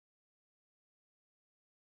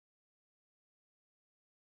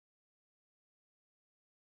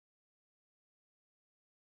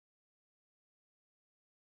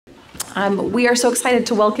We are so excited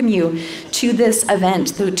to welcome you to this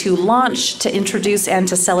event, to launch, to introduce, and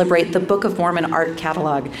to celebrate the Book of Mormon Art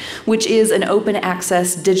Catalog, which is an open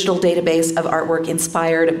access digital database of artwork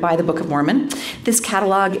inspired by the Book of Mormon. This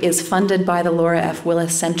catalog is funded by the Laura F.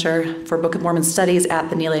 Willis Center for Book of Mormon Studies at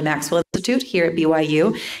the Neal A. Maxwell Institute here at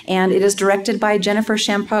BYU, and it is directed by Jennifer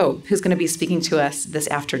Champeau, who's going to be speaking to us this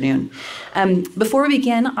afternoon. Before we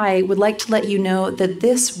begin, I would like to let you know that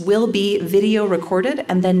this will be video recorded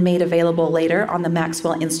and then made available later on the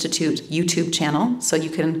Maxwell Institute YouTube channel, so you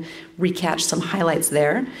can recatch some highlights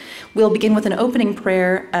there. We'll begin with an opening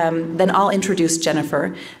prayer, then I'll introduce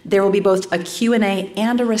Jennifer. There will be both a Q&A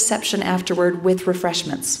and a reception afterward with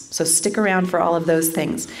refreshments, so stick around for all of those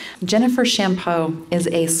things. Jennifer Champeau is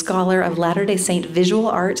a scholar of Latter-day Saint visual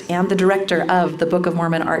art and the director of the Book of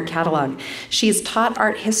Mormon Art Catalog. She's taught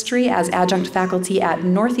art history as adjunct faculty at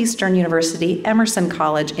Northeastern University, Emerson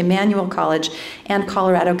College, Emmanuel College, and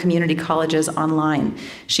Colorado Community Colleges online.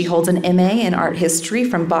 She holds an MA in art history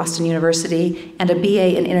from Boston University and a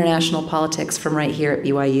BA in international politics from right here at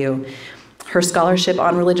BYU. Her scholarship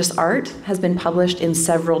on religious art has been published in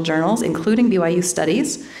several journals, including BYU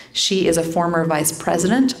Studies. She is a former vice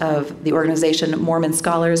president of the organization Mormon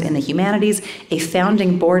Scholars in the Humanities, a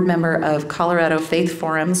founding board member of Colorado Faith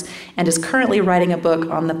Forums, and is currently writing a book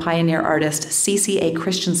on the pioneer artist C.C.A.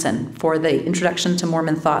 Christensen for the Introduction to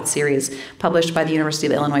Mormon Thought series, published by the University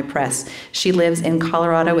of Illinois Press. She lives in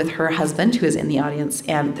Colorado with her husband, who is in the audience,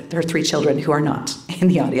 and her 3 children, who are not in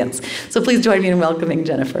the audience. So please join me in welcoming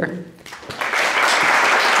Jennifer.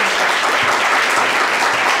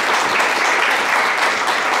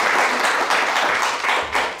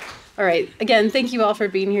 All right. Again, thank you all for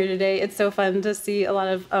being here today. It's so fun to see a lot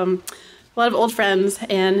of old friends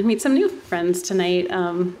and meet some new friends tonight.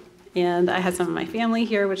 And I had some of my family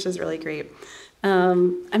here, which is really great.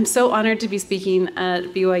 I'm so honored to be speaking at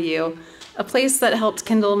BYU, a place that helped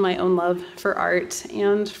kindle my own love for art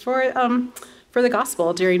and for the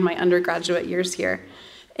gospel during my undergraduate years here,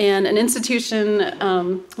 and an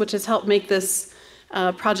institution which has helped make this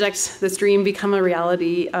project, this dream, become a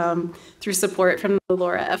reality through support from the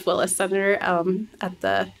Laura F. Willis Center at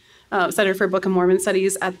the Center for Book of Mormon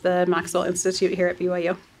Studies at the Maxwell Institute here at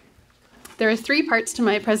BYU. There are 3 parts to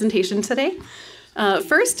my presentation today.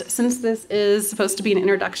 First, since this is supposed to be an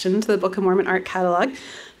introduction to the Book of Mormon Art Catalog,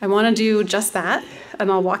 I want to do just that, and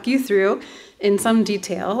I'll walk you through in some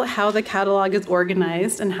detail how the catalog is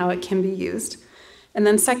organized and how it can be used. And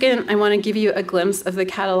then second, I want to give you a glimpse of the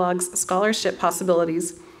catalog's scholarship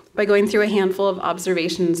possibilities by going through a handful of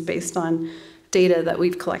observations based on data that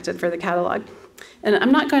we've collected for the catalog. And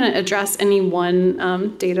I'm not going to address any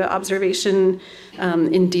one data observation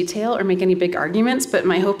in detail or make any big arguments, but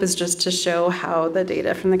my hope is just to show how the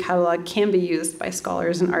data from the catalog can be used by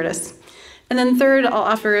scholars and artists. And then third, I'll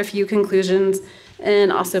offer a few conclusions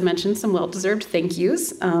and also mention some well-deserved thank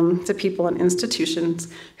yous to people and institutions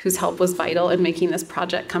whose help was vital in making this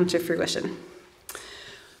project come to fruition.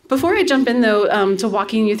 Before I jump in, though, to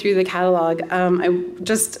walking you through the catalog, I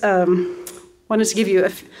just wanted to give you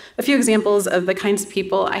a few examples of the kinds of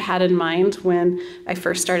people I had in mind when I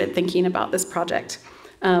first started thinking about this project.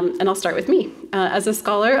 And I'll start with me. As a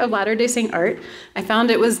scholar of Latter-day Saint art, I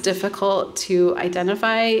found it was difficult to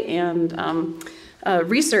identify and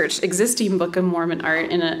research existing Book of Mormon art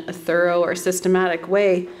in a thorough or systematic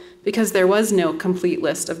way because there was no complete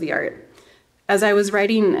list of the art. As I was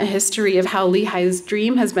writing a history of how Lehi's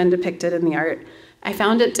dream has been depicted in the art, I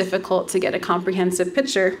found it difficult to get a comprehensive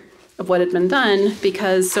picture of what had been done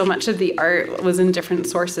because so much of the art was in different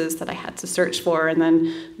sources that I had to search for and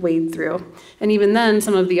then wade through. And even then,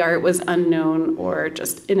 some of the art was unknown or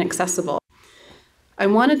just inaccessible. I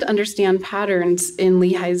wanted to understand patterns in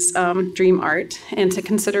Lehi's dream art and to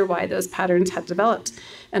consider why those patterns had developed.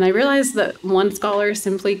 And I realized that one scholar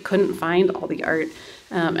simply couldn't find all the art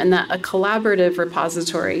and that a collaborative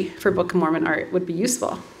repository for Book of Mormon art would be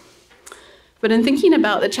useful. But in thinking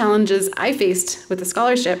about the challenges I faced with the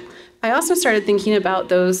scholarship, I also started thinking about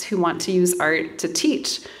those who want to use art to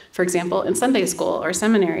teach, for example, in Sunday school or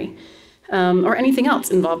seminary, or anything else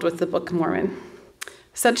involved with the Book of Mormon.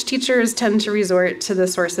 Such teachers tend to resort to the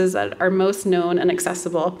sources that are most known and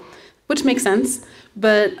accessible, which makes sense,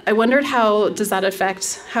 but I wondered how does that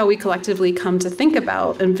affect how we collectively come to think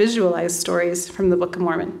about and visualize stories from the Book of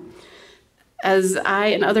Mormon. As I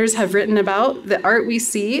and others have written about, the art we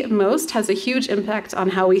see most has a huge impact on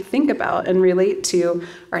how we think about and relate to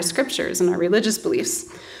our scriptures and our religious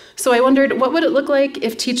beliefs. So I wondered, what would it look like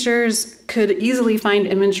if teachers could easily find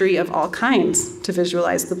imagery of all kinds to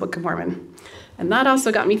visualize the Book of Mormon? And that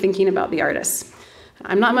also got me thinking about the artists.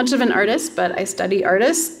 I'm not much of an artist, but I study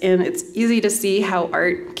artists, and it's easy to see how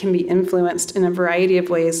art can be influenced in a variety of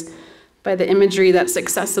ways by the imagery that's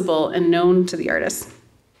accessible and known to the artist.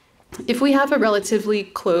 If we have a relatively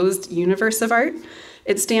closed universe of art,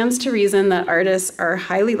 it stands to reason that artists are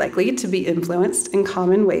highly likely to be influenced in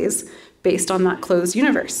common ways based on that closed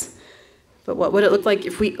universe. But what would it look like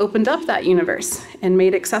if we opened up that universe and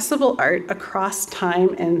made accessible art across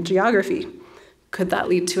time and geography? Could that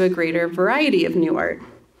lead to a greater variety of new art?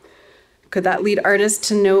 Could that lead artists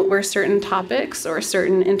to note where certain topics or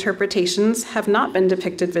certain interpretations have not been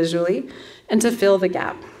depicted visually and to fill the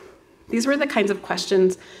gap? These were the kinds of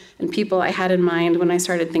questions and people I had in mind when I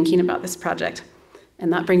started thinking about this project.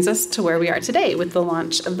 And that brings us to where we are today with the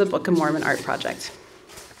launch of the Book of Mormon Art Project.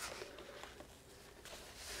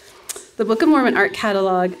 The Book of Mormon Art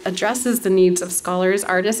Catalog addresses the needs of scholars,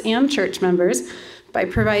 artists, and church members by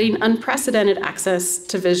providing unprecedented access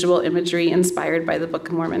to visual imagery inspired by the Book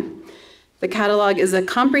of Mormon. The catalog is a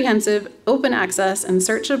comprehensive, open access, and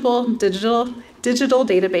searchable digital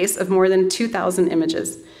database of more than 2,000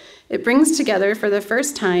 images. It brings together for the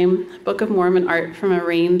first time Book of Mormon art from a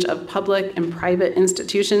range of public and private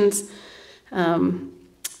institutions, public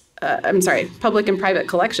and private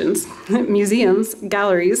collections, museums,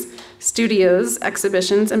 galleries, studios,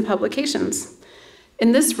 exhibitions, and publications.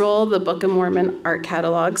 In this role, the Book of Mormon Art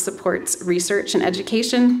Catalog supports research and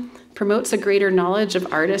education, promotes a greater knowledge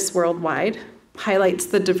of artists worldwide, highlights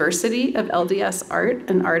the diversity of LDS art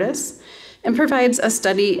and artists, and provides a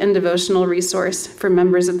study and devotional resource for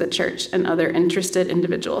members of the church and other interested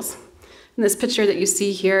individuals. And this picture that you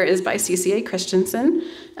see here is by CCA Christensen,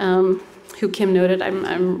 who Kim noted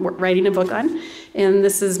I'm writing a book on. And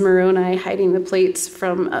this is Moroni hiding the plates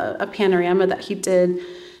from a panorama that he did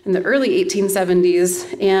in the early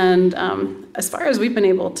 1870s. And as far as we've been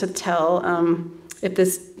able to tell, if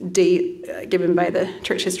this date given by the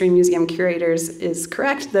Church History Museum curators is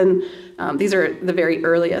correct, then these are the very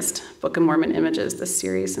earliest Book of Mormon images, this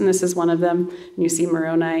series. And this is one of them. And you see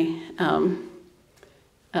Moroni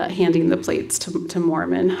handing the plates to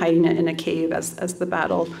Mormon, hiding it in a cave as the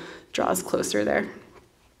battle draws closer there.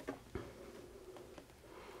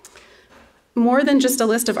 More than just a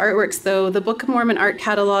list of artworks, though, the Book of Mormon Art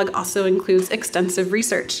Catalog also includes extensive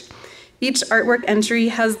research. Each artwork entry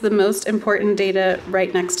has the most important data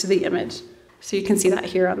right next to the image. So you can see that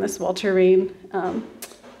here on this Walter Rain. So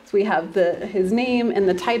we have his name and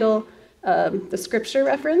the title, the scripture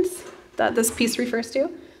reference that this piece refers to,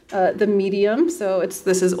 the medium, so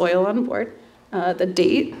this is oil on board, the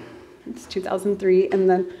date, it's 2003, and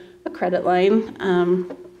then a credit line.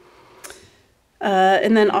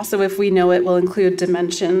 And then also, if we know it, we'll include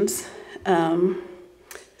dimensions.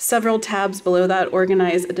 Several tabs below that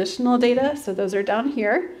organize additional data, so those are down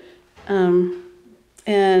here. And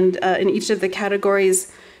in each of the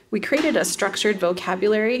categories, we created a structured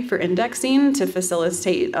vocabulary for indexing to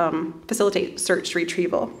facilitate search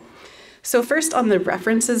retrieval. So first on the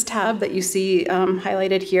References tab that you see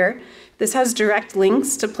highlighted here, this has direct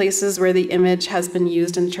links to places where the image has been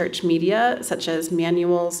used in church media, such as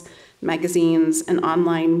manuals, magazines, and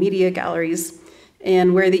online media galleries,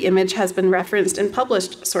 and where the image has been referenced in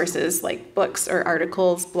published sources like books or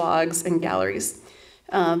articles, blogs, and galleries.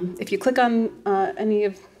 If you click on any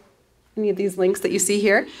of these links that you see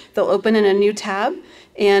here, they'll open in a new tab,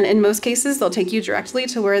 and in most cases, they'll take you directly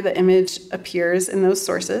to where the image appears in those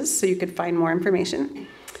sources, so you could find more information.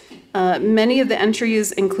 Many of the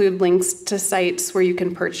entries include links to sites where you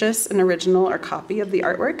can purchase an original or copy of the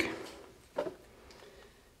artwork.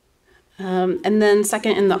 And then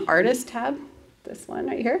second, in the Artist tab, this one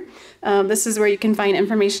right here, this is where you can find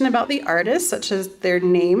information about the artist, such as their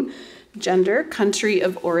name, gender, country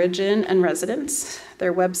of origin and residence,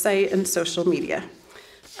 their website, and social media.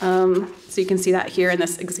 So you can see that here in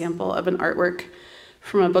this example of an artwork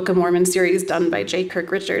from a Book of Mormon series done by J.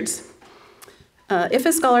 Kirk Richards. If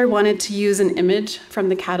a scholar wanted to use an image from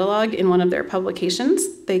the catalog in one of their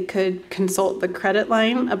publications, they could consult the credit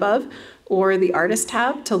line above or the Artist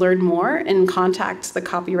tab to learn more and contact the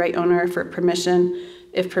copyright owner for permission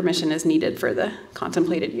if permission is needed for the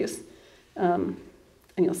contemplated use. And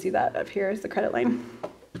you'll see that up here is the credit line.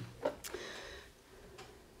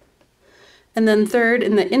 And then third,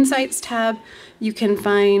 in the Insights tab, you can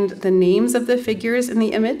find the names of the figures in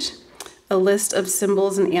the image, a list of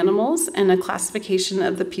symbols and animals, and a classification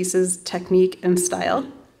of the piece's technique and style.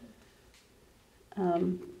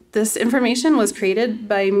 This information was created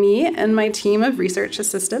by me and my team of research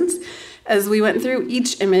assistants as we went through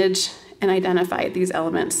each image and identified these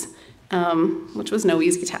elements, which was no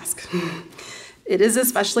easy task. It is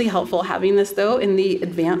especially helpful having this, though, in the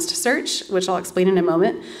advanced search, which I'll explain in a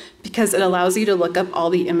moment, because it allows you to look up all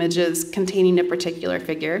the images containing a particular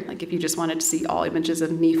figure, like if you just wanted to see all images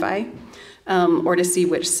of Nephi, or to see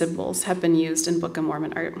which symbols have been used in Book of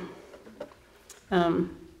Mormon art.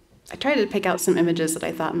 I tried to pick out some images that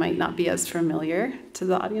I thought might not be as familiar to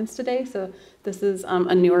the audience today. So this is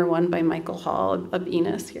a newer one by Michael Hall of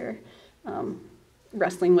Enos here,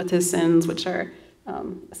 wrestling with his sins, which are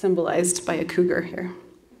symbolized by a cougar here.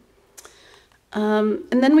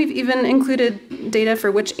 And then we've even included data for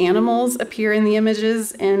which animals appear in the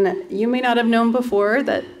images. And you may not have known before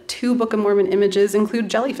that 2 Book of Mormon images include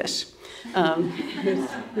jellyfish. There's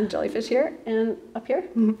a jellyfish here and up here,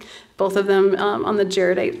 both of them on the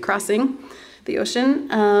Jaredite crossing the ocean.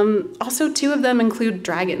 Also, 2 of them include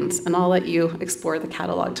dragons, and I'll let you explore the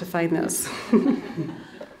catalog to find those.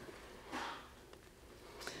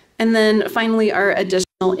 And then finally, our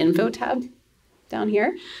additional info tab down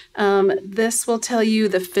here. This will tell you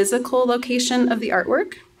the physical location of the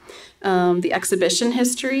artwork, the exhibition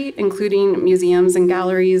history, including museums and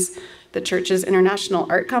galleries, the church's international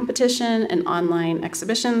art competition, and online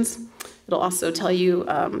exhibitions. It'll also tell you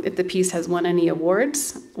if the piece has won any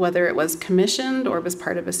awards, whether it was commissioned or was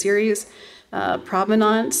part of a series,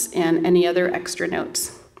 provenance, and any other extra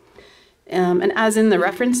notes. And as in the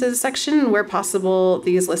references section, where possible,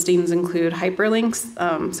 these listings include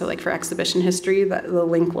hyperlinks. So like for exhibition history, the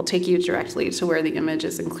link will take you directly to where the image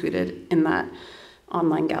is included in that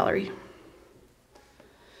online gallery.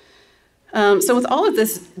 So with all of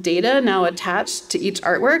this data now attached to each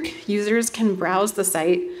artwork, users can browse the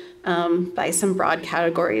site by some broad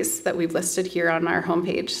categories that we've listed here on our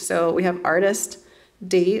homepage. So we have artist,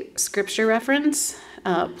 date, scripture reference,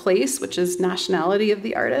 place, which is nationality of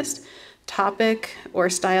the artist, topic, or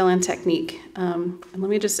style and technique. And let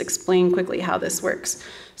me just explain quickly how this works.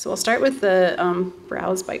 So we'll start with the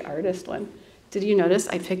browse by artist one. Did you notice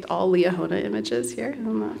I picked all Liahona images here?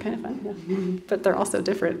 Isn't that kind of fun? Yeah. But they're also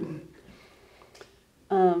different.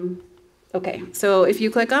 Okay, so if you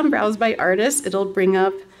click on Browse by Artist, it'll bring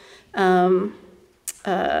up an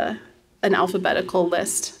alphabetical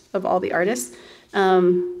list of all the artists.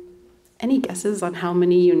 Any guesses on how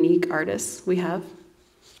many unique artists we have?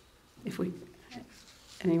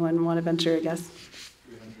 Anyone want to venture a guess?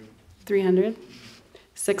 300?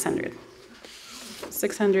 300?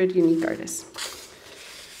 600 unique artists.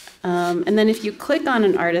 And then if you click on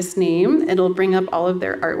an artist's name, it'll bring up all of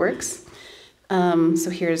their artworks. So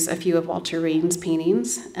here's a few of Walter Rain's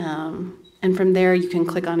paintings. And from there, you can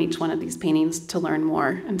click on each one of these paintings to learn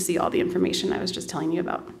more and see all the information I was just telling you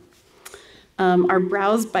about. Our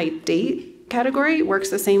Browse by Date category works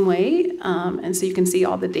the same way. And so you can see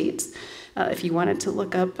all the dates. If you wanted to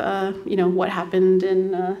look up, what happened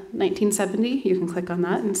in 1970, you can click on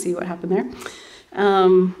that and see what happened there.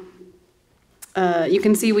 You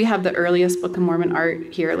can see we have the earliest Book of Mormon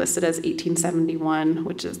art here listed as 1871,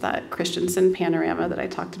 which is that Christensen panorama that I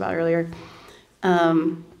talked about earlier.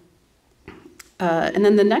 And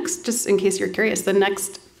then the next, just in case you're curious, the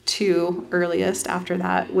next 2 earliest after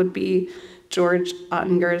that would be George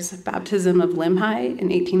Ottinger's Baptism of Limhi in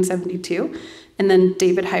 1872, and then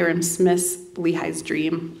David Hiram Smith's Lehi's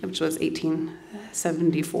Dream, which was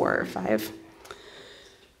 1874 or 5.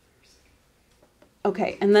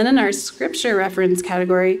 Okay, and then in our scripture reference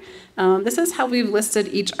category, this is how we've listed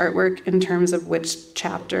each artwork in terms of which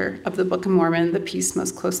chapter of the Book of Mormon the piece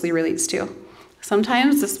most closely relates to.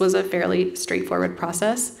 Sometimes this was a fairly straightforward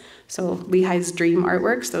process. So Lehi's Dream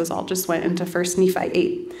artworks, those all just went into 1 Nephi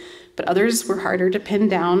 8. But others were harder to pin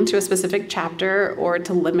down to a specific chapter or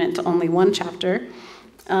to limit to only one chapter.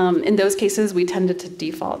 In those cases, we tended to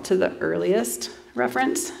default to the earliest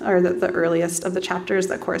reference, or the earliest of the chapters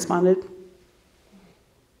that corresponded.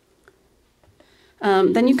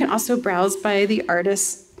 Then you can also browse by the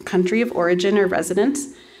artist's country of origin or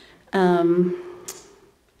residence. In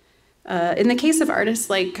the case of artists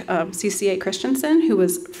like C.C.A. Christensen, who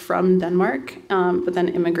was from Denmark, but then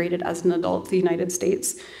immigrated as an adult to the United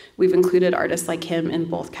States, we've included artists like him in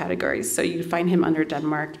both categories. So you find him under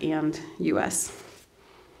Denmark and U.S.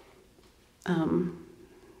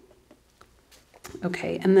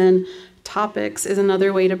 Okay, and then topics is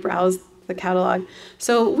another way to browse the catalog.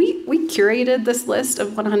 So we curated this list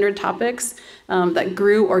of 100 topics that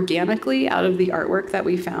grew organically out of the artwork that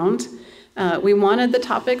we found. We wanted the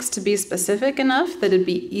topics to be specific enough that it'd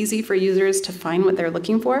be easy for users to find what they're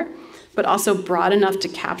looking for, but also broad enough to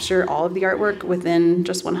capture all of the artwork within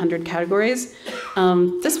just 100 categories.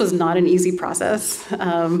 This was not an easy process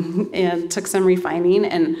and took some refining,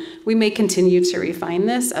 and we may continue to refine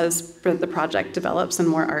this as the project develops and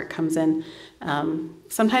more art comes in.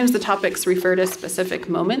 Sometimes the topics refer to specific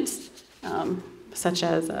moments, such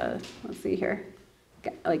as, let's see here,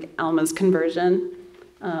 like Alma's conversion.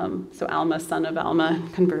 So Alma, son of Alma,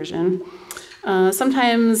 conversion.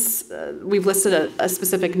 Sometimes we've listed a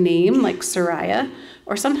specific name, like Sariah,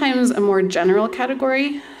 or sometimes a more general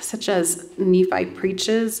category, such as Nephi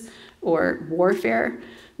preaches or warfare,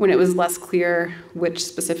 when it was less clear which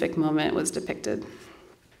specific moment was depicted.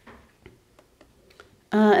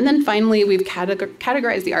 And then finally, we've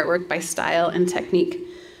categorized the artwork by style and technique.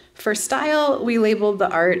 For style, we labeled the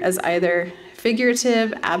art as either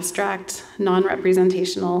figurative, abstract,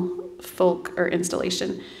 non-representational, folk, or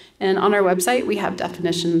installation. And on our website, we have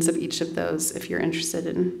definitions of each of those if you're interested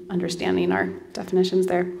in understanding our definitions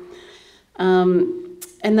there. And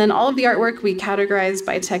then all of the artwork we categorized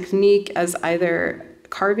by technique as either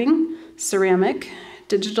carving, ceramic,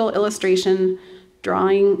 digital illustration,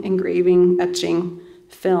 drawing, engraving, etching,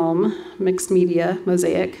 film, mixed media,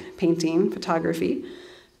 mosaic, painting, photography,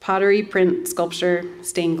 pottery, print, sculpture,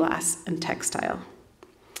 stained glass, and textile.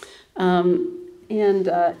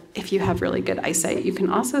 If you have really good eyesight, you can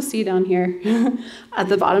also see down here at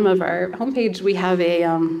the bottom of our homepage, we have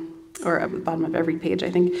or at the bottom of every page, I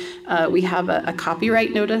think, we have a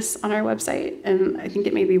copyright notice on our website, and I think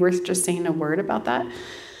it may be worth just saying a word about that.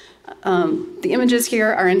 The images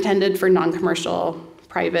here are intended for non-commercial,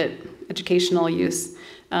 private, educational use,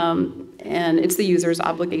 and it's the user's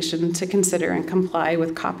obligation to consider and comply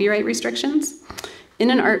with copyright restrictions. In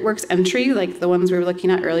an artworks entry, like the ones we were looking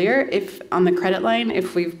at earlier, if on the credit line,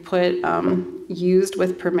 if we've put used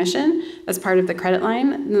with permission as part of the credit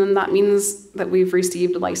line, then that means that we've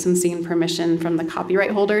received licensing permission from the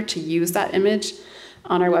copyright holder to use that image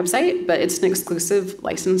on our website, but it's an exclusive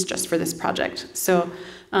license just for this project. So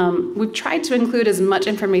we've tried to include as much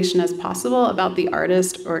information as possible about the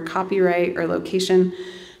artist or copyright or location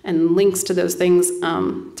and links to those things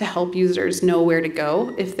to help users know where to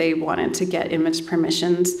go if they wanted to get image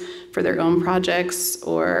permissions for their own projects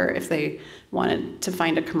or if they wanted to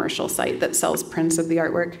find a commercial site that sells prints of the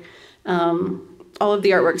artwork. All of the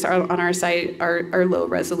artworks on our site are low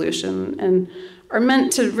resolution and are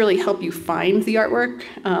meant to really help you find the artwork,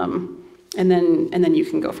 and then you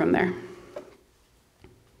can go from there.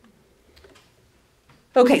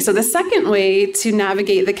 Okay, so the second way to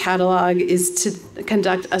navigate the catalog is to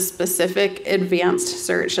conduct a specific advanced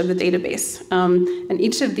search of the database. And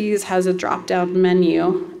each of these has a drop-down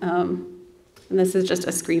menu. And this is just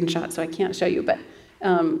a screenshot, so I can't show you, but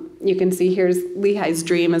you can see here's Lehi's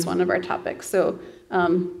Dream as one of our topics. So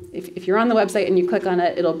if you're on the website and you click on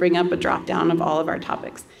it, it'll bring up a drop-down of all of our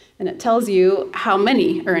topics. And it tells you how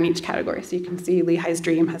many are in each category. So you can see Lehi's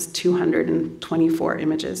Dream has 224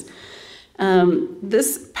 images.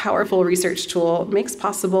 This powerful research tool makes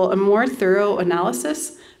possible a more thorough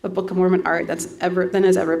analysis of Book of Mormon art than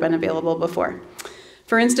has ever been available before.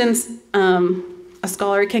 For instance, a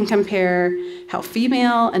scholar can compare how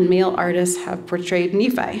female and male artists have portrayed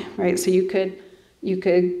Nephi, right? So you could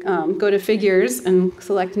go to figures and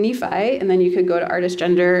select Nephi, and then you could go to artist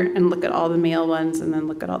gender and look at all the male ones, and then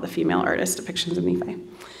look at all the female artist depictions of Nephi.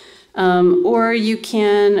 Or you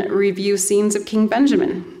can review scenes of King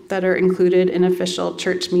Benjamin that are included in official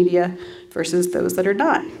church media versus those that are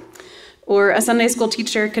not. Or a Sunday school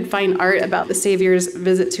teacher could find art about the Savior's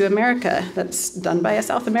visit to America that's done by a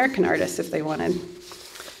South American artist if they wanted.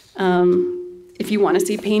 If you want to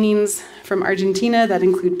see paintings from Argentina that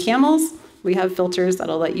include camels, we have filters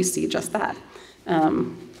that'll let you see just that.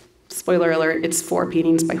 Spoiler alert, it's 4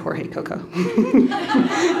 paintings by Jorge Coco.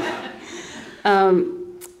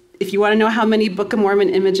 If you want to know how many Book of Mormon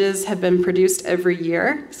images have been produced every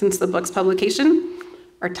year since the book's publication,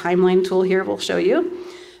 our timeline tool here will show you.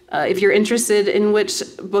 If you're interested in which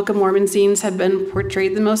Book of Mormon scenes have been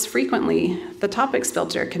portrayed the most frequently, the topics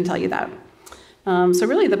filter can tell you that. So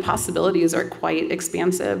really the possibilities are quite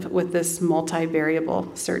expansive with this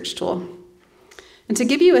multivariable search tool. And to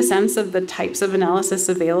give you a sense of the types of analysis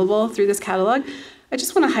available through this catalog, I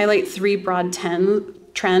just want to highlight 3 broad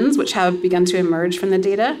trends which have begun to emerge from the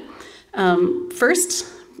data. First,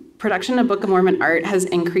 production of Book of Mormon art has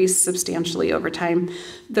increased substantially over time,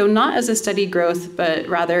 though not as a steady growth, but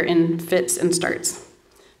rather in fits and starts.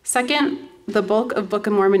 Second, the bulk of Book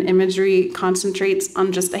of Mormon imagery concentrates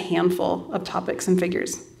on just a handful of topics and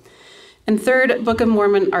figures. And third, Book of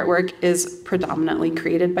Mormon artwork is predominantly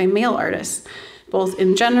created by male artists, both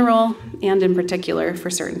in general and in particular for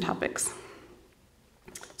certain topics.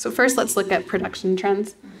 So first, let's look at production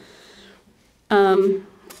trends.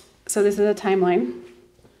 So this is a timeline,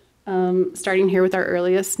 starting here with our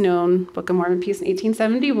earliest known Book of Mormon piece in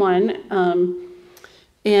 1871.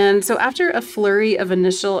 And so after a flurry of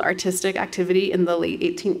initial artistic activity in the late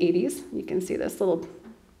 1880s, you can see this little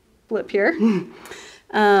blip here,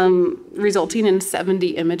 resulting in 70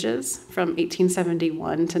 images from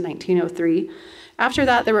 1871 to 1903. After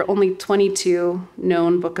that, there were only 22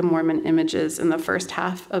 known Book of Mormon images in the first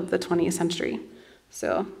half of the 20th century.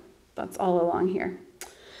 So that's all along here.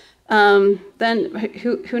 Then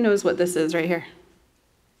who knows what this is right here?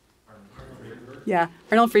 Yeah,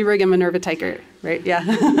 Arnold Freeberg and Minerva Teichert, right? Yeah.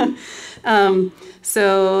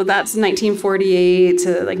 So that's 1948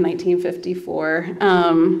 to like 1954.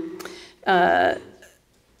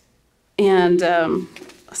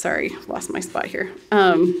 Sorry, lost my spot here.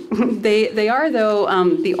 They are, though,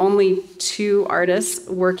 the only two artists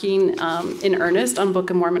working in earnest on Book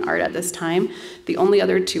of Mormon art at this time. The only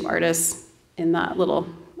other two artists in that little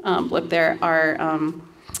blip there are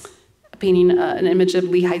painting an image of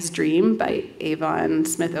Lehi's Dream by Avon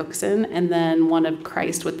Smith Oakson, and then one of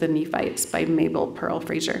Christ with the Nephites by Mabel Pearl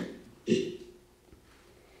Fraser.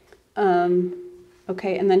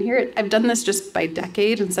 Okay, and then here, I've done this just by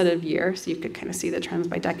decade instead of year, so you could kind of see the trends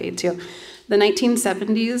by decade too. The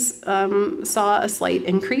 1970s saw a slight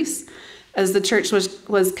increase as the church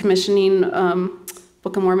was commissioning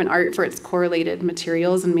Book of Mormon art for its correlated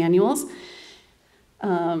materials and manuals.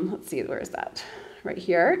 Let's see, where is that? Right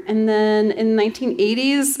here. And then in the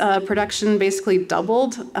 1980s, production basically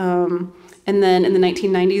doubled. And then in the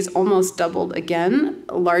 1990s, almost doubled again,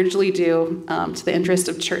 largely due to the interest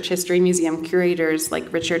of church history museum curators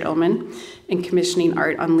like Richard Oman in commissioning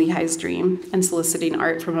art on Lehi's Dream and soliciting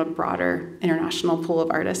art from a broader international pool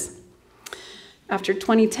of artists. After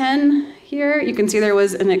 2010 here, you can see there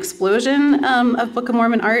was an explosion of Book of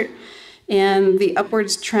Mormon art, and the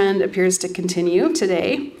upwards trend appears to continue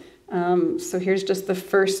today. So here's just the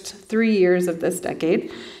first 3 years of this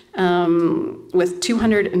decade, with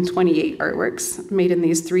 228 artworks made in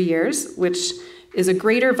these 3 years, which is a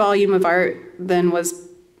greater volume of art than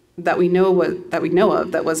that we know of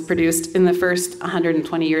that was produced in the first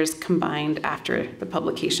 120 years combined after the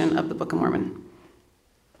publication of the Book of Mormon.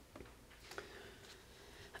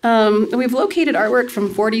 We've located artwork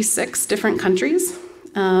from 46 different countries.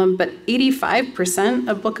 But 85%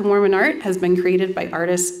 of Book of Mormon art has been created by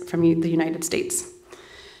artists from the United States.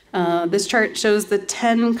 This chart shows the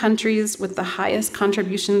 10 countries with the highest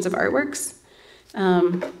contributions of artworks.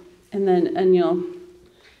 And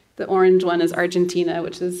the orange one is Argentina,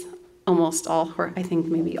 which is almost all, I think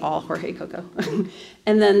maybe all Jorge Coco.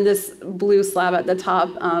 And then this blue slab at the top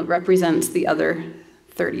represents the other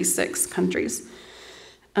 36 countries.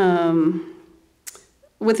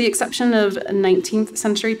 With the exception of 19th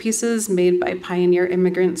century pieces made by pioneer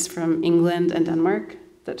immigrants from England and Denmark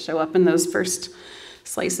that show up in those first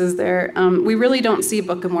slices there, we really don't see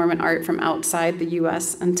Book of Mormon art from outside the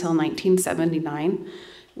US until 1979,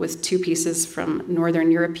 with 2 pieces from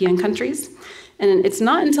Northern European countries. And it's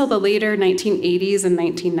not until the later 1980s and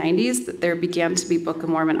 1990s that there began to be Book of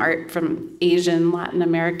Mormon art from Asian, Latin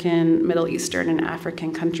American, Middle Eastern, and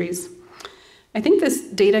African countries. I think this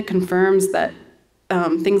data confirms that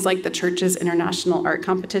things like the church's international art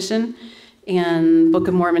competition and Book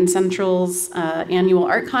of Mormon Central's annual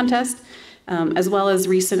art contest, as well as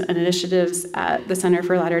recent initiatives at the Center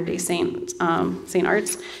for Latter-day Saint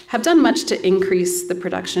Arts, have done much to increase the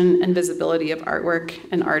production and visibility of artwork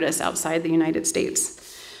and artists outside the United States.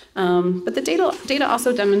 But the data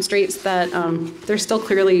also demonstrates that there's still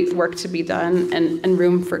clearly work to be done and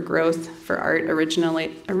room for growth for art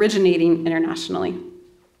originating internationally.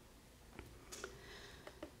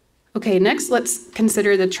 Okay, next let's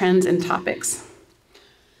consider the trends in topics.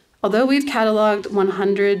 Although we've cataloged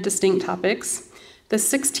 100 distinct topics, the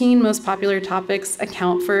 16 most popular topics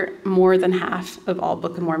account for more than half of all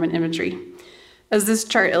Book of Mormon imagery. As this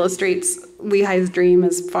chart illustrates, Lehi's Dream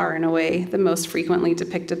is far and away the most frequently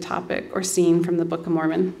depicted topic or scene from the Book of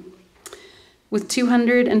Mormon. With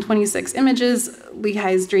 226 images,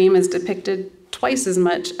 Lehi's Dream is depicted twice as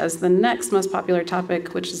much as the next most popular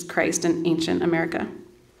topic, which is Christ in ancient America.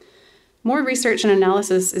 More research and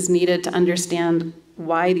analysis is needed to understand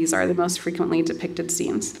why these are the most frequently depicted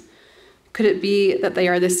scenes. Could it be that they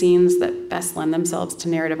are the scenes that best lend themselves to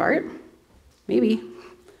narrative art? Maybe.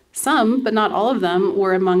 Some, but not all of them,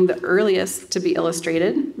 were among the earliest to be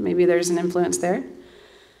illustrated. Maybe there's an influence there.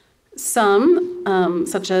 Some,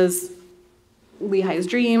 such as Lehi's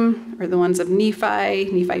Dream, or the ones of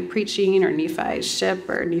Nephi preaching, or Nephi's ship,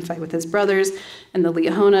 or Nephi with his brothers, and the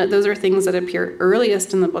Liahona, those are things that appear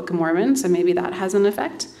earliest in the Book of Mormon, so maybe that has an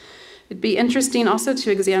effect. It'd be interesting also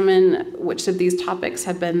to examine which of these topics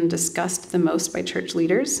have been discussed the most by church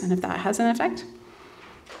leaders, and if that has an effect.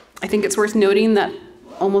 I think it's worth noting that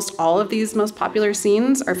almost all of these most popular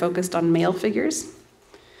scenes are focused on male figures.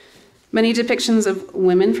 Many depictions of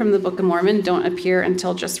women from the Book of Mormon don't appear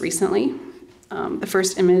until just recently. The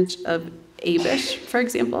first image of Abish, for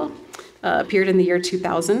example, appeared in the year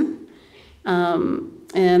 2000.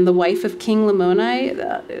 And the wife of King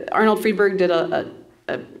Lamoni, Arnold Friedberg did a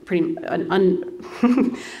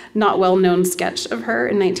not well-known sketch of her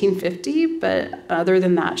in 1950, but other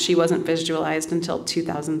than that, she wasn't visualized until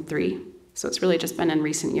 2003. So it's really just been in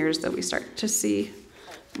recent years that we start to see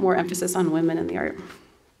more emphasis on women in the art.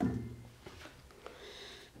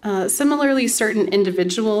 Similarly, certain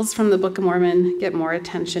individuals from the Book of Mormon get more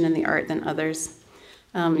attention in the art than others.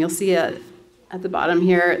 You'll see at the bottom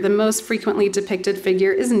here, the most frequently depicted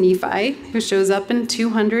figure is Nephi, who shows up in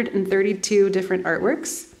 232 different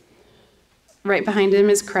artworks. Right behind him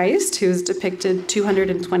is Christ, who is depicted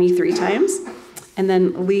 223 times. And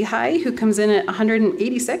then Lehi, who comes in at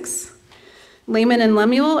 186. Laman and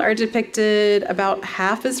Lemuel are depicted about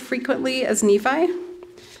half as frequently as Nephi,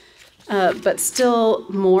 but still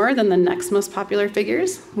more than the next most popular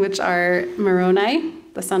figures, which are Moroni,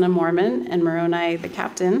 the son of Mormon, and Moroni, the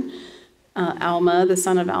captain, Alma, the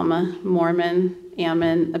son of Alma, Mormon,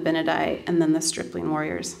 Ammon, Abinadi, and then the stripling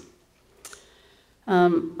warriors.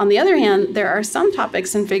 On the other hand, there are some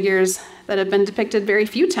topics and figures that have been depicted very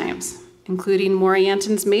few times, including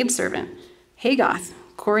Morianton's maidservant, Hagoth,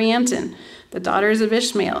 Corianton, the daughters of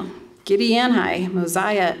Ishmael, Gideonhi,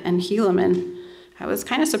 Mosiah, and Helaman. I was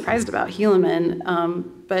kind of surprised about Helaman,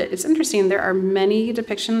 but it's interesting. There are many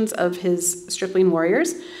depictions of his stripling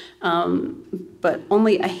warriors, but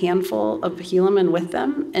only a handful of Helaman with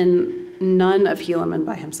them, and none of Helaman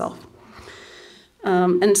by himself.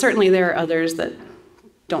 And certainly there are others that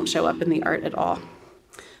don't show up in the art at all.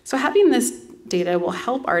 So having this data will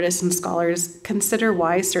help artists and scholars consider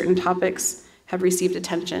why certain topics have received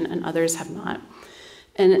attention and others have not.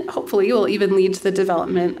 And hopefully it will even lead to the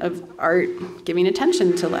development of art giving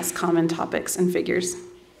attention to less common topics and figures.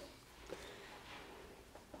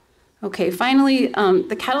 Okay, finally,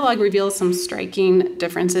 the catalog reveals some striking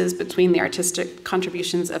differences between the artistic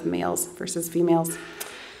contributions of males versus females.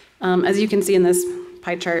 As you can see in this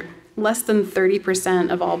pie chart, less than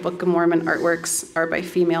 30% of all Book of Mormon artworks are by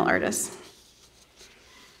female artists.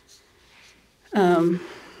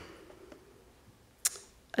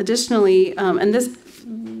 Additionally, and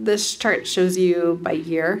this chart shows you by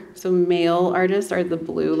year. So male artists are the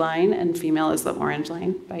blue line and female is the orange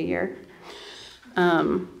line by year.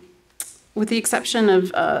 With the exception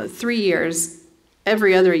of 3 years,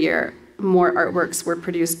 every other year, more artworks were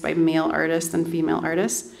produced by male artists than female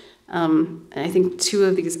artists. And I think 2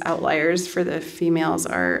 of these outliers for the females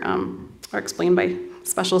are explained by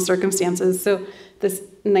special circumstances. So this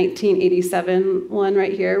 1987 one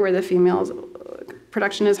right here, where the females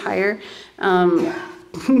production is higher,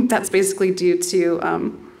 that's basically due to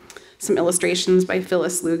some illustrations by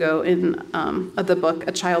Phyllis Lugo in the book,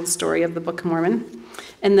 A Child's Story of the Book of Mormon.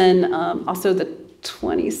 And then also the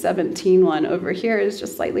 2017 one over here is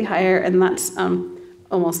just slightly higher, and that's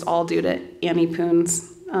almost all due to Annie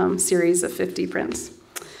Poon's series of 50 prints.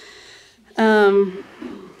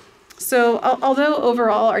 So although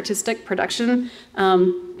overall artistic production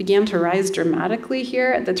began to rise dramatically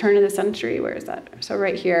here at the turn of the century, where is that? So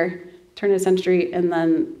right here, turn of the century, and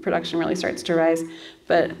then production really starts to rise.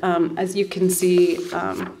 But as you can see,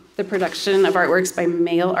 the production of artworks by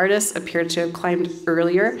male artists appeared to have climbed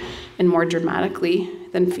earlier and more dramatically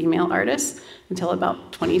than female artists until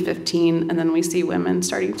about 2015, and then we see women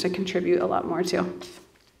starting to contribute a lot more too.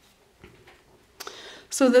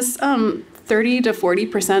 So this 30 to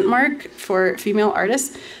 40% mark for female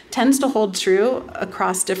artists tends to hold true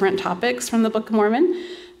across different topics from the Book of Mormon,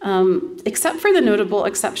 except for the notable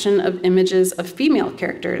exception of images of female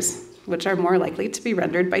characters, which are more likely to be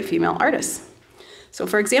rendered by female artists. So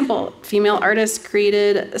for example, female artists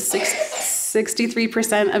created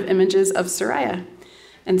 63% of images of Sariah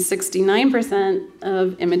and 69%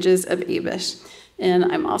 of images of Abish. And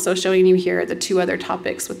I'm also showing you here the 2 other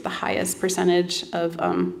topics with the highest percentage of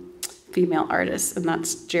female artists, and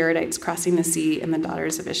that's Jaredites crossing the sea and the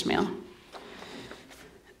daughters of Ishmael.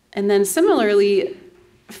 And then similarly,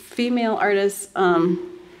 female artists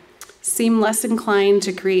seem less inclined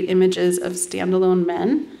to create images of standalone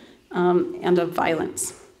men and of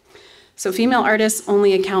violence. So female artists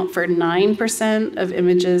only account for 9% of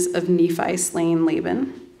images of Nephi slaying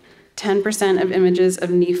Laban, 10% of images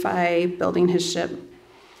of Nephi building his ship,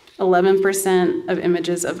 11% of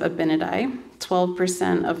images of Abinadi,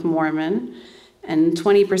 12% of Mormon, and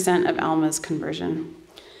 20% of Alma's conversion.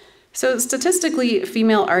 So statistically,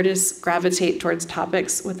 female artists gravitate towards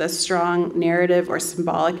topics with a strong narrative or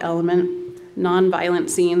symbolic element non-violent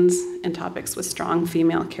scenes, and topics with strong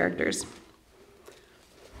female characters.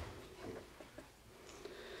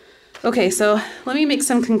 Okay, so let me make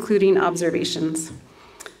some concluding observations.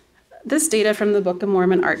 This data from the Book of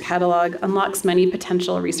Mormon art catalog unlocks many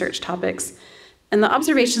potential research topics, and the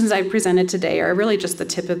observations I've presented today are really just the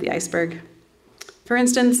tip of the iceberg. For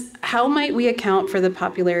instance, how might we account for the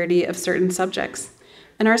popularity of certain subjects?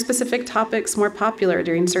 And are specific topics more popular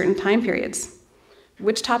during certain time periods?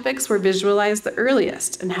 Which topics were visualized the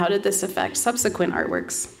earliest, and how did this affect subsequent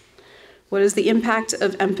artworks? What is the impact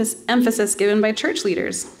of emphasis given by church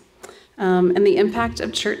leaders? And the impact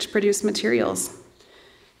of church-produced materials?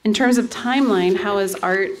 In terms of timeline, how has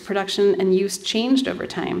art production and use changed over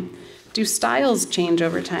time? Do styles change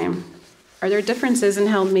over time? Are there differences in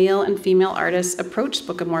how male and female artists approach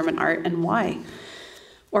Book of Mormon art, and why?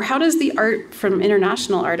 Or how does the art from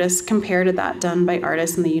international artists compare to that done by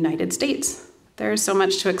artists in the United States? There is so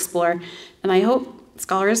much to explore, and I hope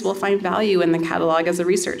scholars will find value in the catalog as a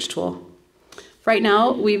research tool. Right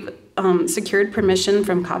now, we've secured permission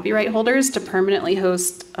from copyright holders to permanently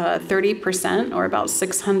host 30%, or about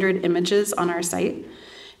 600 images on our site.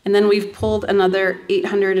 And then we've pulled another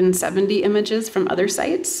 870 images from other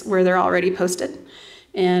sites where they're already posted.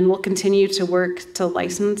 And we'll continue to work to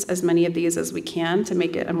license as many of these as we can to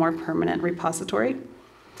make it a more permanent repository.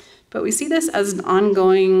 But we see this as an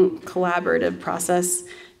ongoing collaborative process,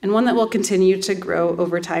 and one that will continue to grow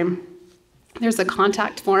over time. There's a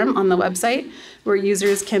contact form on the website where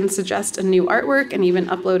users can suggest a new artwork and even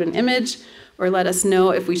upload an image, or let us know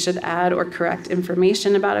if we should add or correct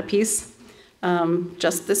information about a piece.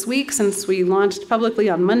 Just this week, since we launched publicly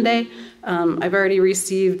on Monday, I've already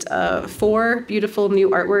received 4 beautiful new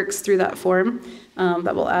artworks through that form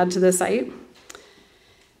that we'll add to the site.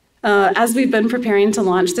 As we've been preparing to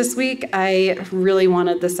launch this week, I really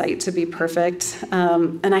wanted the site to be perfect,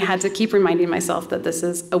 and I had to keep reminding myself that this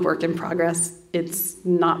is a work in progress. It's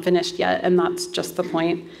not finished yet, and that's just the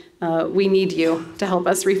point. We need you to help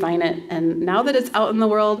us refine it, and now that it's out in the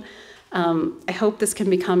world, I hope this can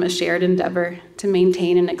become a shared endeavor to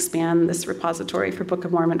maintain and expand this repository for Book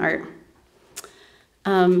of Mormon art.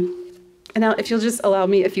 And now, if you'll just allow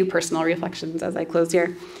me a few personal reflections as I close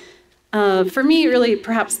here. For me, really,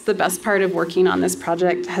 perhaps the best part of working on this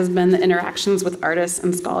project has been the interactions with artists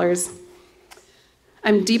and scholars.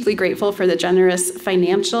 I'm deeply grateful for the generous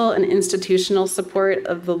financial and institutional support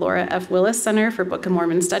of the Laura F. Willis Center for Book of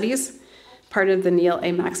Mormon Studies, part of the Neil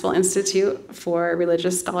A. Maxwell Institute for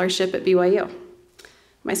Religious Scholarship at BYU.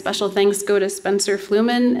 My special thanks go to Spencer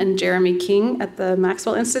Fluman and Jeremy King at the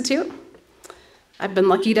Maxwell Institute. I've been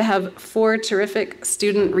lucky to have 4 terrific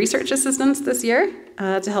student research assistants this year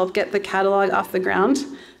to help get the catalog off the ground.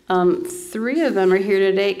 3 of them are here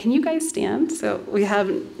today. Can you guys stand? So we have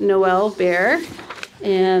Noelle Bear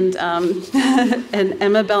and, and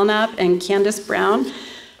Emma Belknap and Candace Brown.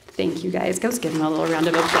 Thank you guys. Let's give them a little round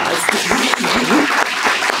of applause.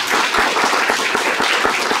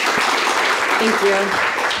 Thank you.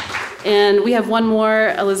 And we have one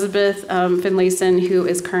more, Elizabeth Finlayson, who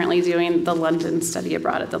is currently doing the London study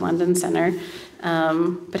abroad at the London Center,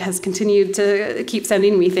 but has continued to keep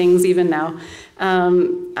sending me things even now.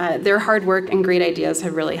 Their hard work and great ideas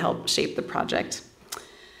have really helped shape the project.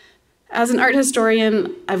 As an art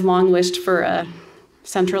historian, I've long wished for a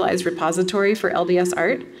centralized repository for LDS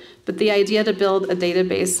art, but the idea to build a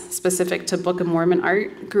database specific to Book of Mormon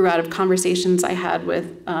art grew out of conversations I had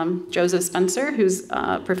with Joseph Spencer, who's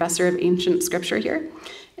a professor of ancient scripture here,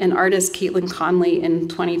 and artist Caitlin Conley in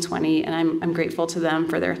 2020, and I'm grateful to them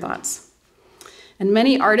for their thoughts. And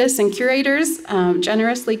many artists and curators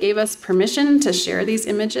generously gave us permission to share these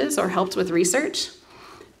images or helped with research.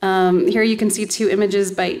 Here you can see 2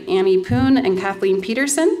 images by Annie Poon and Kathleen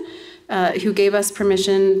Peterson, who gave us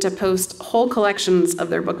permission to post whole collections of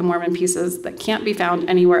their Book of Mormon pieces that can't be found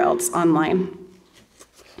anywhere else online.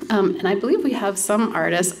 And I believe we have some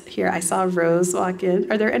artists here. I saw Rose walk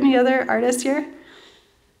in. Are there any other artists here?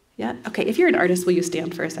 Yeah? Okay, if you're an artist, will you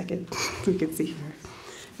stand for a second? We can see.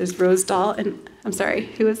 There's Rose Dahl, and I'm sorry,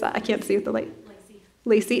 who is that? I can't see with the light.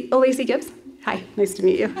 Lacey. Oh, Lacey Gibbs. Hi, nice to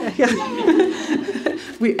meet you. Yeah.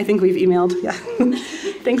 I think we've emailed, yeah.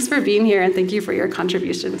 Thanks for being here, and thank you for your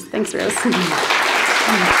contributions. Thanks, Rose.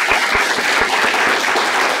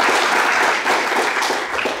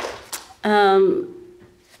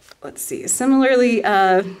 Let's see. Similarly,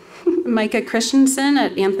 Micah Christensen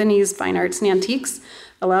at Anthony's Fine Arts and Antiques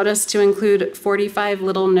allowed us to include 45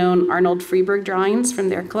 little-known Arnold Freeberg drawings from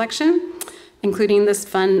their collection, including this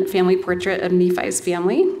fun family portrait of Nephi's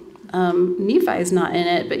family. Nephi's not in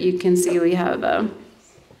it, but you can see we have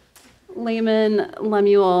Laman,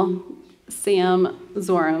 Lemuel, Sam,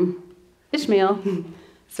 Zoram. Ishmael,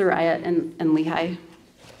 Sariah, and Lehi.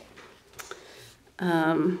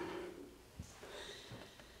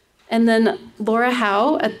 And then Laura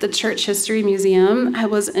Howe at the Church History Museum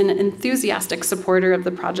was an enthusiastic supporter of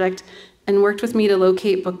the project and worked with me to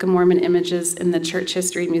locate Book of Mormon images in the Church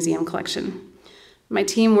History Museum collection. My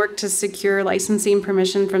team worked to secure licensing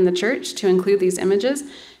permission from the church to include these images,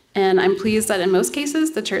 and I'm pleased that in most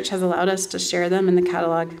cases, the church has allowed us to share them in the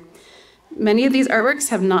catalog. Many of these artworks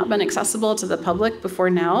have not been accessible to the public before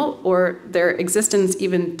now, or their existence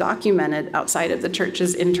even documented outside of the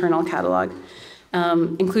church's internal catalog,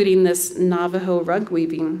 including this Navajo rug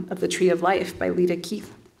weaving of the Tree of Life by Lita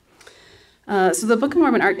Keith. So the Book of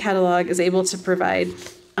Mormon art catalog is able to provide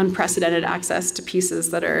unprecedented access to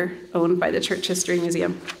pieces that are owned by the Church History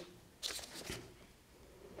Museum.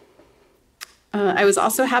 I was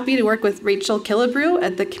also happy to work with Rachel Killebrew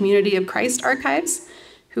at the Community of Christ Archives,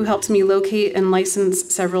 who helped me locate and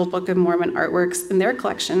license several Book of Mormon artworks in their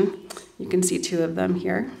collection. You can see 2 of them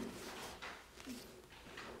here.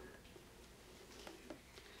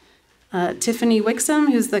 Tiffany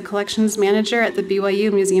Wixom, who's the collections manager at the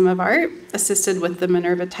BYU Museum of Art, assisted with the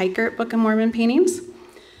Minerva Teichert Book of Mormon paintings.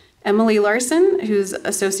 Emily Larson, who's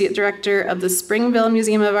associate director of the Springville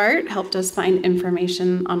Museum of Art, helped us find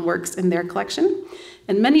information on works in their collection.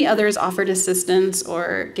 And many others offered assistance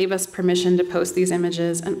or gave us permission to post these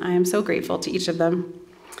images, and I am so grateful to each of them.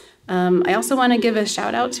 I also want to give a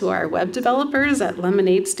shout out to our web developers at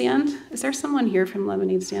Lemonade Stand. Is there someone here from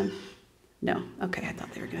Lemonade Stand? No? Okay, I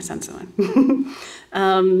thought they were going to send someone.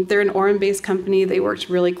 They're an Orem-based company. They worked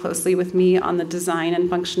really closely with me on the design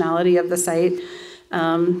and functionality of the site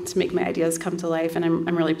to make my ideas come to life, and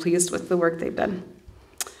I'm really pleased with the work they've done.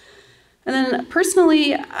 And then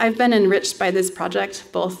personally, I've been enriched by this project,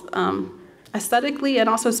 both aesthetically and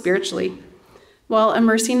also spiritually. While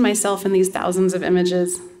immersing myself in these thousands of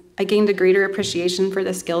images, I gained a greater appreciation for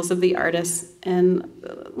the skills of the artists and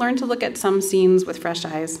learned to look at some scenes with fresh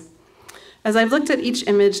eyes. As I've looked at each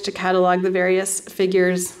image to catalog the various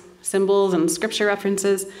figures, symbols, and scripture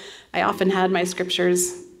references, I often had my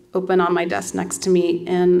scriptures open on my desk next to me,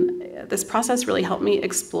 and this process really helped me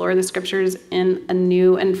explore the scriptures in a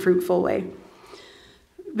new and fruitful way.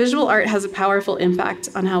 Visual art has a powerful impact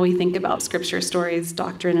on how we think about scripture stories,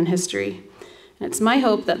 doctrine, and history. And it's my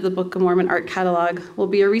hope that the Book of Mormon art catalog will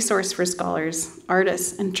be a resource for scholars,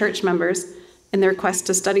 artists, and church members in their quest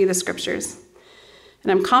to study the scriptures.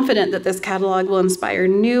 And I'm confident that this catalog will inspire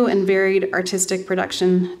new and varied artistic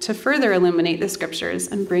production to further illuminate the scriptures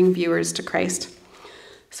and bring viewers to Christ.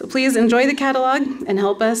 So please enjoy the catalog and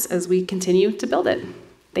help us as we continue to build it.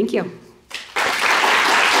 Thank you.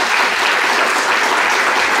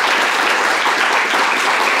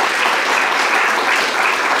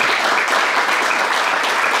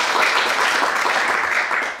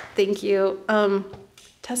 Thank you.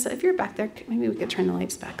 Tessa, if you're back there, maybe we could turn the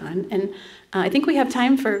lights back on. And I think we have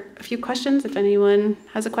time for a few questions if anyone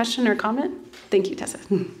has a question or comment. Thank you, Tessa.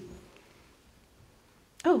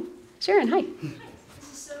 Oh, Sharon, hi.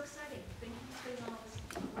 This is so exciting. Thank you for putting all this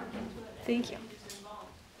work into it. Thank you.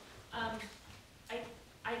 Involved.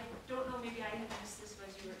 I don't know, maybe I missed this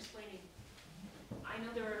as you were explaining. I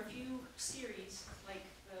know there are a few series, like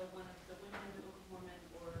the one of the Women in the Book of Mormon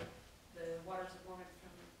or the Waters of Mormon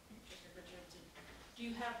from Richard. Do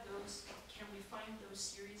you have those? Can we find those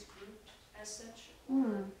series grouped as such,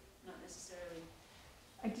 or not necessarily?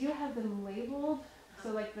 I do have them labeled. So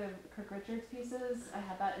like the Kirk Richards pieces, I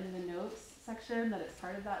have that in the notes section that it's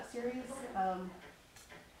part of that series. I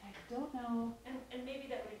don't know. And maybe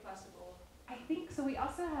that would be possible. I think so. We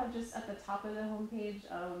also have just at the top of the homepage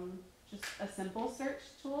just a simple search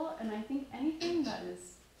tool, and I think anything that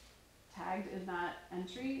is tagged in that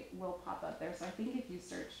entry will pop up there. So I think if you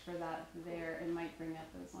search for that there, it might bring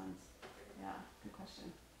up those ones. Yeah, good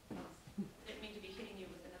question. Thanks. Didn't mean to be hitting you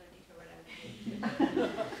with another detail right out of the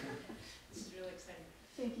gate. This is really exciting.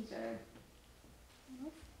 Thank you, Jared.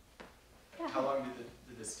 Yeah. How long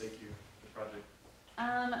did this take you, the project?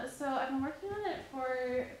 So I've been working on it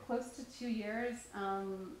for close to 2 years.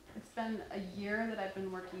 It's been a year that I've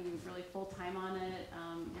been working really full time on it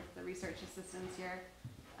with the research assistants here.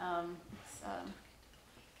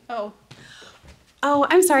 Oh,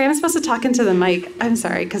 I'm sorry. I'm supposed to talk into the mic. I'm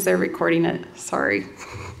sorry, because they're recording it. Sorry.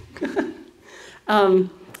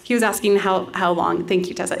 He was asking how long. Thank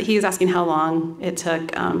you, Tessa. He was asking how long it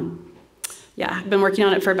took. Yeah, I've been working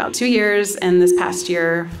on it for about 2 years, and this past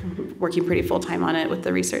year, working pretty full time on it with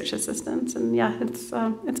the research assistants. And yeah, it's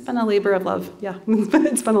been a labor of love. Yeah,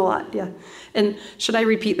 it's been a lot. Yeah. And should I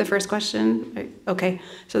repeat the first question? Okay.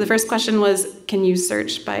 So the first question was, can you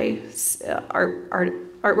search by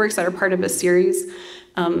artworks that are part of a series?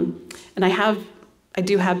 And I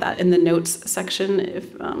do have that in the notes section,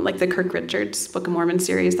 if like the Kirk Richards Book of Mormon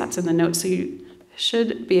series, that's in the notes, so you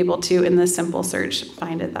should be able to, in the simple search,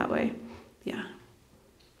 find it that way. Yeah.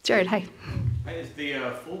 Jared, hi. Hi, is the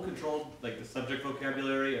full controlled, like the subject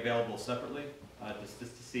vocabulary, available separately? Just to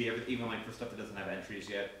see, even like for stuff that doesn't have entries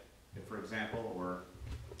yet, for example, or?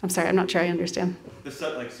 I'm sorry, I'm not sure I understand.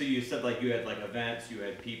 So you said like you had like events, you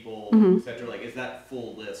had people, etc. Like, is that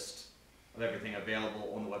full list of everything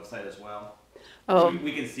available on the website as well? Oh. So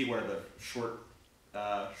we can see where the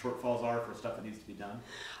shortfalls are for stuff that needs to be done.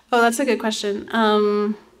 Oh, that's a good question.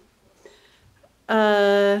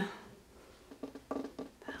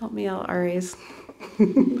 Help me out, RAs.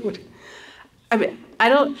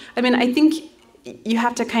 I think you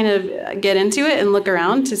have to kind of get into it and look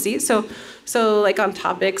around to see. So like on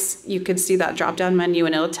topics, you could see that drop-down menu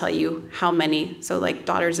and it'll tell you how many. So like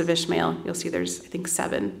Daughters of Ishmael, you'll see there's, I think,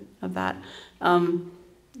 7 of that.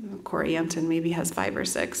 Corey Anton maybe has 5 or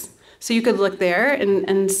 6. So you could look there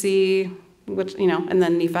and see which, and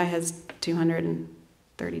then Nephi has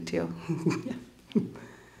 232.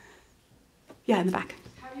 Yeah, in the back.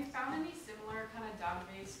 Have you found any similar kind of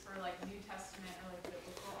database for like New Testament or like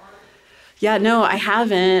biblical art? Yeah, no, I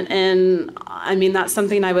haven't. And I mean, that's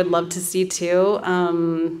something I would love to see too.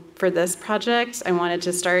 For this project, I wanted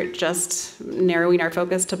to start just narrowing our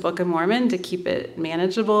focus to Book of Mormon to keep it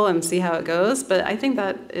manageable and see how it goes. But I think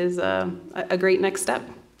that is a great next step.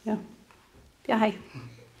 Yeah. Yeah, hi.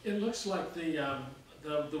 It looks like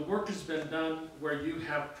the work has been done where you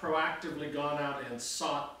have proactively gone out and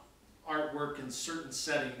sought artwork in certain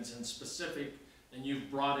settings and specific, and you've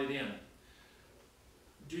brought it in.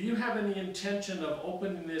 Do you have any intention of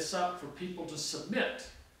opening this up for people to submit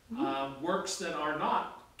works that are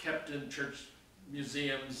not kept in church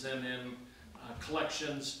museums and in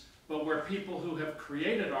collections, but where people who have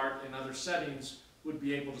created art in other settings would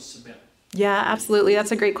be able to submit? Yeah, absolutely.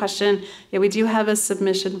 That's a great question. Yeah, we do have a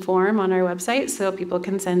submission form on our website, so people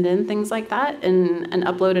can send in things like that and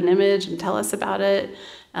upload an image and tell us about it.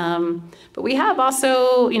 But we have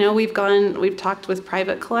also, we've talked with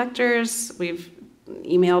private collectors, we've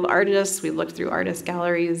emailed artists, we've looked through artist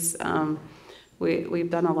galleries. We've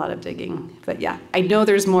done a lot of digging. But yeah, I know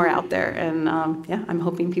there's more out there, and yeah, I'm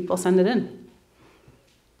hoping people send it in.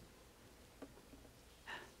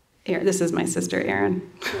 This is my sister, Erin.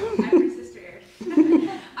 I'm her sister, Erin.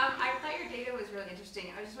 I thought your data was really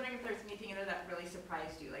interesting. I was just wondering if there was anything in there that really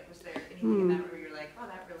surprised you. Like, was there anything in that where you're like, oh,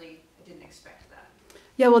 that really, I didn't expect that?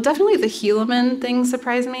 Yeah, well, definitely the Helaman thing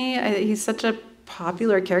surprised me. He's such a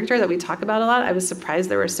popular character that we talk about a lot. I was surprised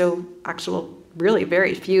there were really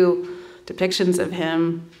very few depictions of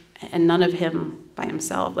him, and none of him by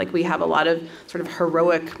himself. Like, we have a lot of sort of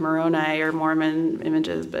heroic Moroni or Mormon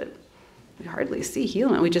images, but we hardly see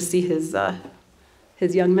Helaman. We just see his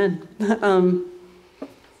young men.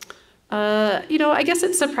 I guess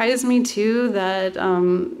it surprised me too that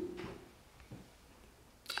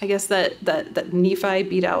that Nephi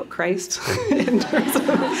beat out Christ in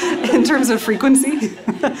terms of frequency.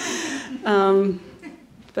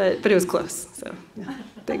 But it was close. So yeah,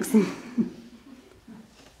 thanks.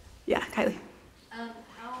 Yeah, Kylie.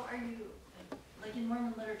 How are you, like in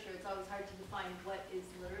Mormon literature, it's always hard to define what is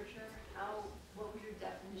literature. What would your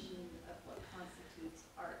definition of what constitutes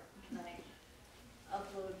art? Can I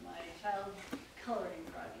upload my child's coloring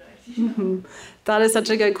project? That is such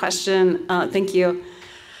a good question. Thank you.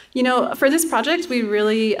 For this project, we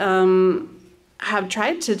really have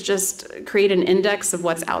tried to just create an index of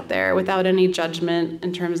what's out there without any judgment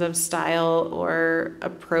in terms of style or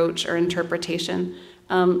approach or interpretation.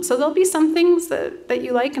 So there'll be some things that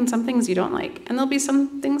you like and some things you don't like. And there'll be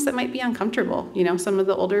some things that might be uncomfortable. Some of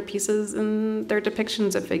the older pieces and their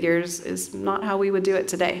depictions of figures is not how we would do it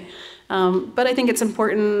today. But I think it's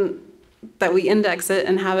important that we index it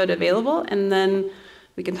and have it available, and then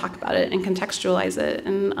we can talk about it and contextualize it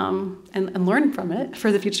and learn from it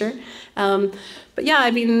for the future. But yeah,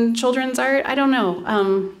 I mean, children's art, I don't know.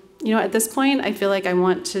 At this point, I feel like I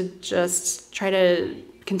want to just try to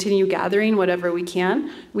continue gathering whatever we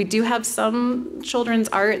can. We do have some children's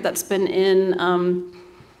art that's been in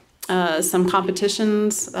some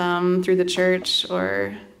competitions through the church.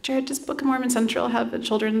 Or Jared, does Book of Mormon Central have a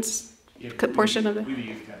children's portion of it? We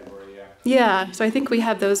use category, yeah. Yeah, so I think we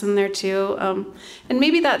have those in there too. And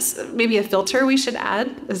maybe that's a filter we should add.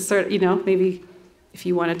 Is sort of, maybe if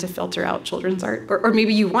you wanted to filter out children's art, or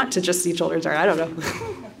maybe you want to just see children's art. I don't know.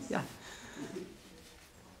 Yeah.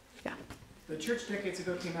 The church decades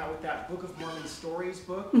ago came out with that Book of Mormon stories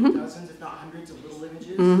book, dozens if not hundreds of little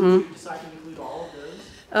images. Did you decide to include all of those?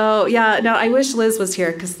 Oh, yeah. No, I wish Liz was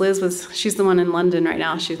here, because she's the one in London right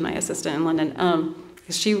now. She's my assistant in London.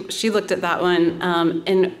 She looked at that one,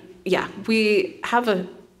 and yeah, we have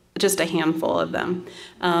just a handful of them.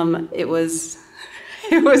 It was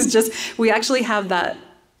just, we actually have that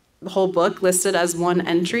whole book listed as one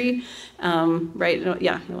entry, right?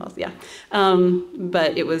 Yeah, well, yeah.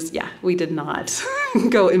 But it was, yeah, we did not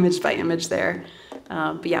go image by image there.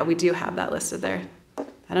 But yeah, we do have that listed there.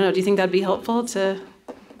 I don't know, do you think that'd be helpful to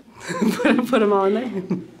put them all in there? We have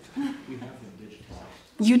them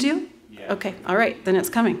digitized. You do? Yeah. Okay, all right, then it's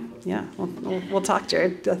coming. Yeah, we'll talk,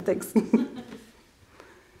 Jared. Thanks.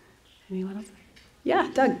 Anyone else? Yeah,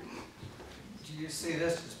 Doug. Do you see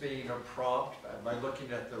this as being a prompt, by looking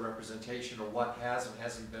at the representation of what has and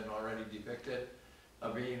hasn't been already depicted,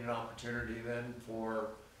 being an opportunity then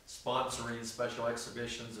for sponsoring special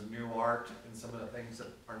exhibitions of new art and some of the things that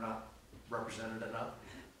are not represented enough?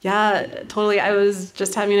 Yeah, totally. I was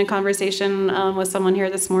just having a conversation with someone here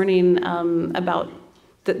this morning about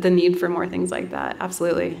the need for more things like that.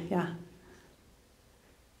 Absolutely, yeah.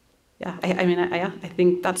 Yeah, I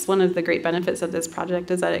think that's one of the great benefits of this project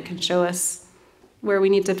is that it can show us where we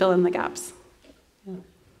need to fill in the gaps.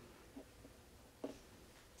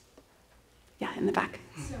 Yeah, in the back.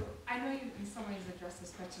 So I know you in some ways addressed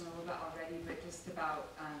this question a little bit already, but just about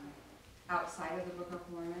outside of the Book of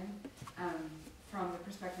Mormon, from the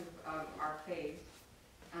perspective of our faith,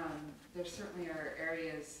 there certainly are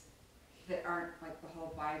areas that aren't like the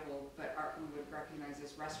whole Bible, but we would recognize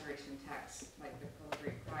as restoration texts, like the Pearl of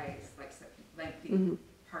Great Price, like lengthy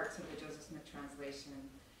parts of the Joseph Smith translation.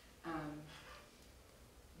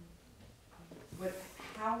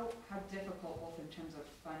 How difficult, both in terms of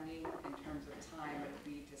funding, in terms of time, would it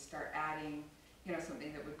be to start adding,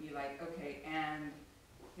 something that would be like, okay, and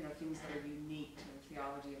things that are unique to the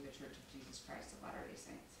theology of the Church of Jesus Christ of Latter-day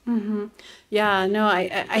Saints. Mm-hmm. Yeah, no,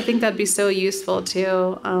 I think that'd be so useful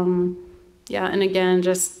too. Yeah, and again,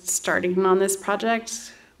 just starting on this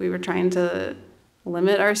project, we were trying to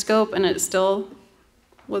limit our scope, and it still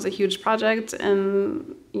was a huge project,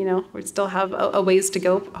 and we still have a ways to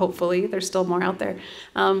go. Hopefully, there's still more out there.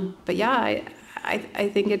 But yeah, I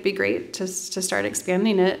think it'd be great to start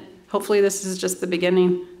expanding it. Hopefully, this is just the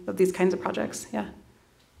beginning of these kinds of projects. Yeah,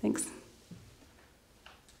 thanks.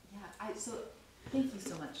 Yeah, so thank you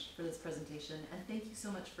so much for this presentation, and thank you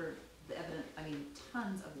so much for the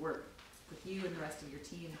tons of work with you and the rest of your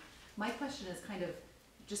team. My question is kind of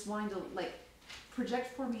just wanting to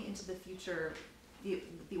project for me into the future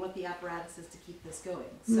what the apparatus is to keep this going.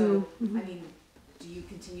 So, do you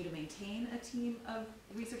continue to maintain a team of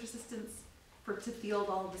research assistants to field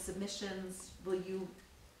all of the submissions? Will you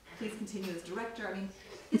please continue as director?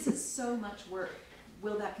 This is so much work.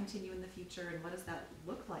 Will that continue in the future, and what does that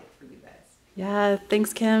look like for you guys? Yeah,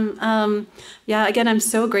 thanks, Kim. Yeah, again, I'm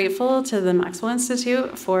so grateful to the Maxwell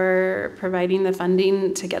Institute for providing the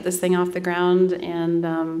funding to get this thing off the ground and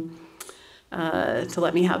to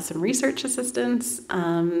let me have some research assistance.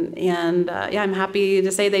 Yeah, I'm happy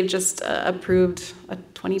to say they've just approved a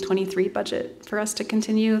 2023 budget for us to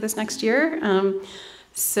continue this next year.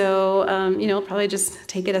 So, probably just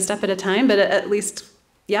take it a step at a time, but at least,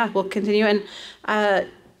 yeah, we'll continue. And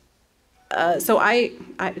so I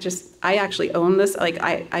actually own this,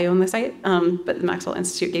 I own the site, but the Maxwell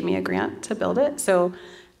Institute gave me a grant to build it. So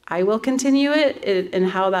I will continue it, and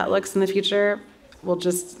how that looks in the future, we'll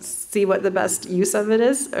just see what the best use of it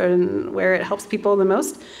is and where it helps people the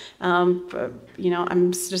most. But,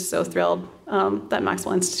 I'm just so thrilled that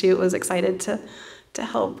Maxwell Institute was excited to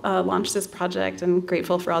help launch this project, and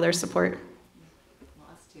grateful for all their support. Well,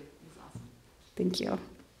 us too. It was awesome. Thank you.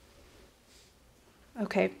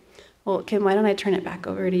 Okay. Well, Kim, why don't I turn it back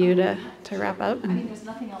over to you to wrap up? There's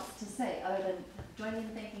nothing else to say other than join me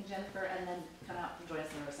in thanking Jennifer, and then come out and join us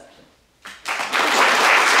in the reception.